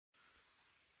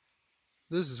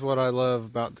This is what I love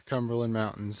about the Cumberland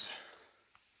Mountains.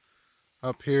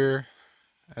 Up here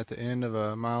at the end of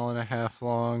a 1.5 mile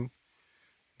long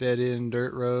dead-end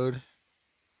dirt road,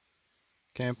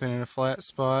 camping in a flat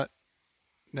spot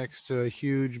next to a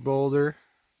huge boulder,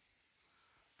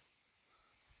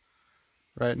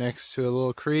 right next to a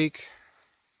little creek.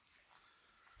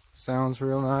 Sounds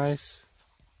real nice.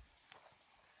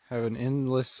 Have an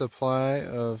endless supply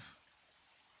of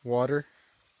water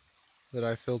that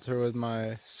I filter with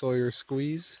my Sawyer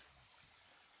squeeze.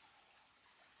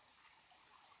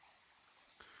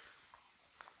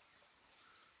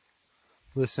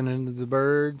 Listening to the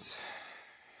birds.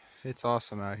 It's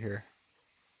awesome out here.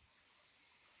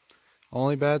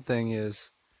 Only bad thing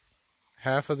is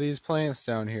half of these plants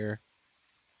down here,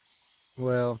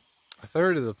 well, a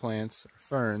third of the plants are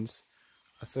ferns,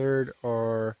 a third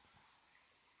are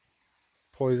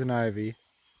poison ivy,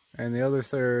 and the other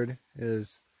third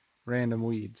is random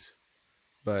weeds.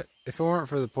 But if it weren't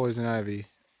for the poison ivy,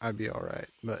 I'd be alright.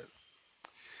 But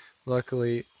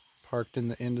luckily, parked in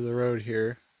the end of the road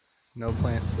here, no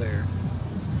plants there.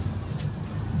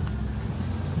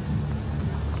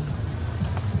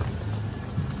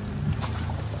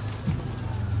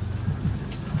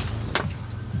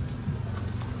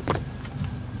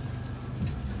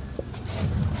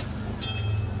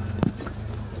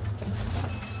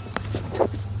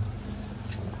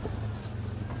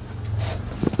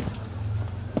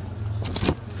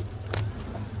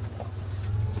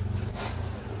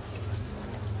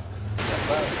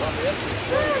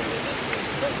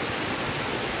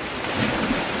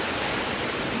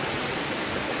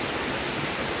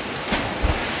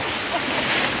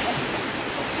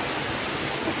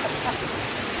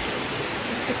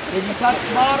 Did you touch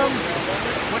the bottom?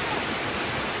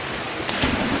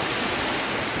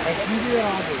 Hey, you do it,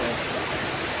 I'll do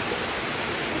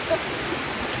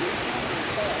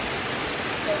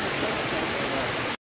it.